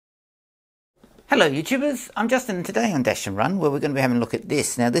Hello YouTubers, I'm Justin and today on Dashandrun where we're going to be having a look at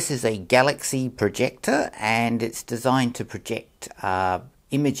this. Now this is a galaxy projector and it's designed to project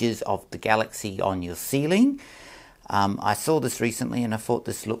images of the galaxy on your ceiling. I saw this recently and I thought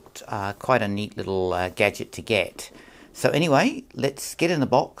this looked quite a neat little gadget to get. So anyway, let's get in the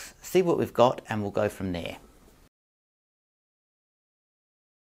box, see what we've got, and we'll go from there.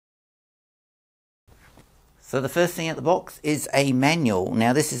 So the first thing out the box is a manual.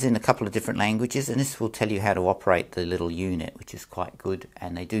 Now this is in a couple of different languages and this will tell you how to operate the little unit, which is quite good,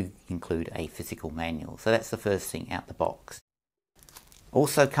 and they do include a physical manual. So that's the first thing out the box.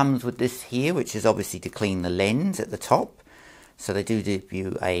 Also comes with this here, which is obviously to clean the lens at the top. So they do give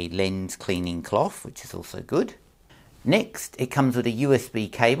you a lens cleaning cloth, which is also good. Next, it comes with a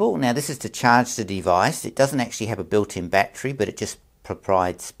USB cable. Now this is to charge the device. It doesn't actually have a built-in battery, but it just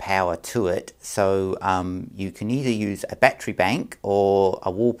provides power to it. So you can either use a battery bank or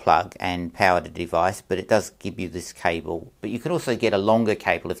a wall plug and power the device, but it does give you this cable. But you can also get a longer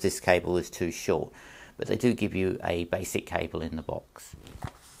cable if this cable is too short, but they do give you a basic cable in the box.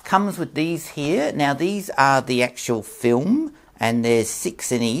 Comes with these here. Now these are the actual film, and there's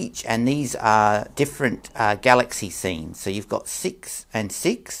 6 in each, and these are different galaxy scenes. So you've got 6 and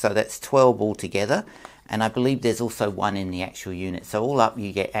 6, so that's 12 altogether. And I believe there's also 1 in the actual unit. So all up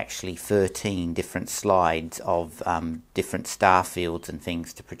you get actually 13 different slides of different star fields and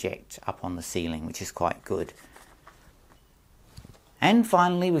things to project up on the ceiling, which is quite good. And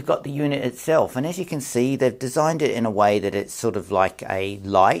finally we've got the unit itself, and as you can see they've designed it in a way that it's sort of like a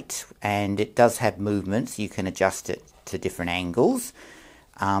light, and it does have movements. You can adjust it to different angles.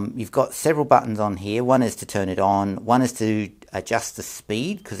 You've got several buttons on here. One is to turn it on, one is to adjust the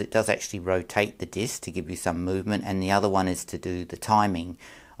speed because it does actually rotate the disc to give you some movement, and the other one is to do the timing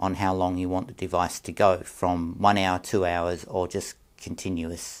on how long you want the device to go, from 1 hour, 2 hours, or just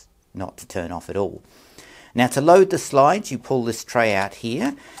continuous, not to turn off at all. Now to load the slides you pull this tray out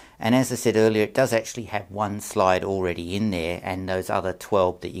here, and as I said earlier it does actually have 1 slide already in there and those other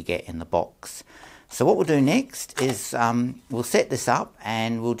 12 that you get in the box. So what we'll do next is we'll set this up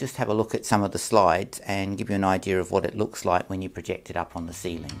and we'll just have a look at some of the slides and give you an idea of what it looks like when you project it up on the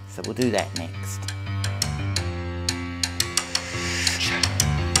ceiling. So we'll do that next.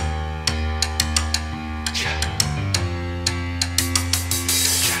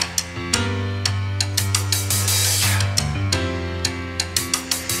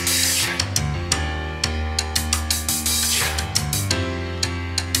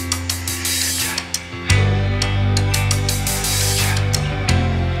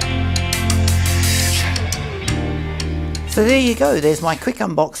 So there you go, there's my quick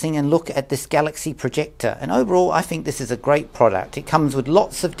unboxing and look at this Galaxy projector, and overall I think this is a great product. It comes with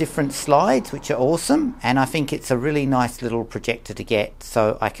lots of different slides which are awesome, and I think it's a really nice little projector to get,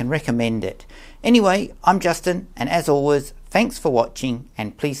 so I can recommend it. Anyway, I'm Justin, and as always, thanks for watching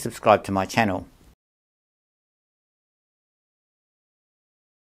and please subscribe to my channel.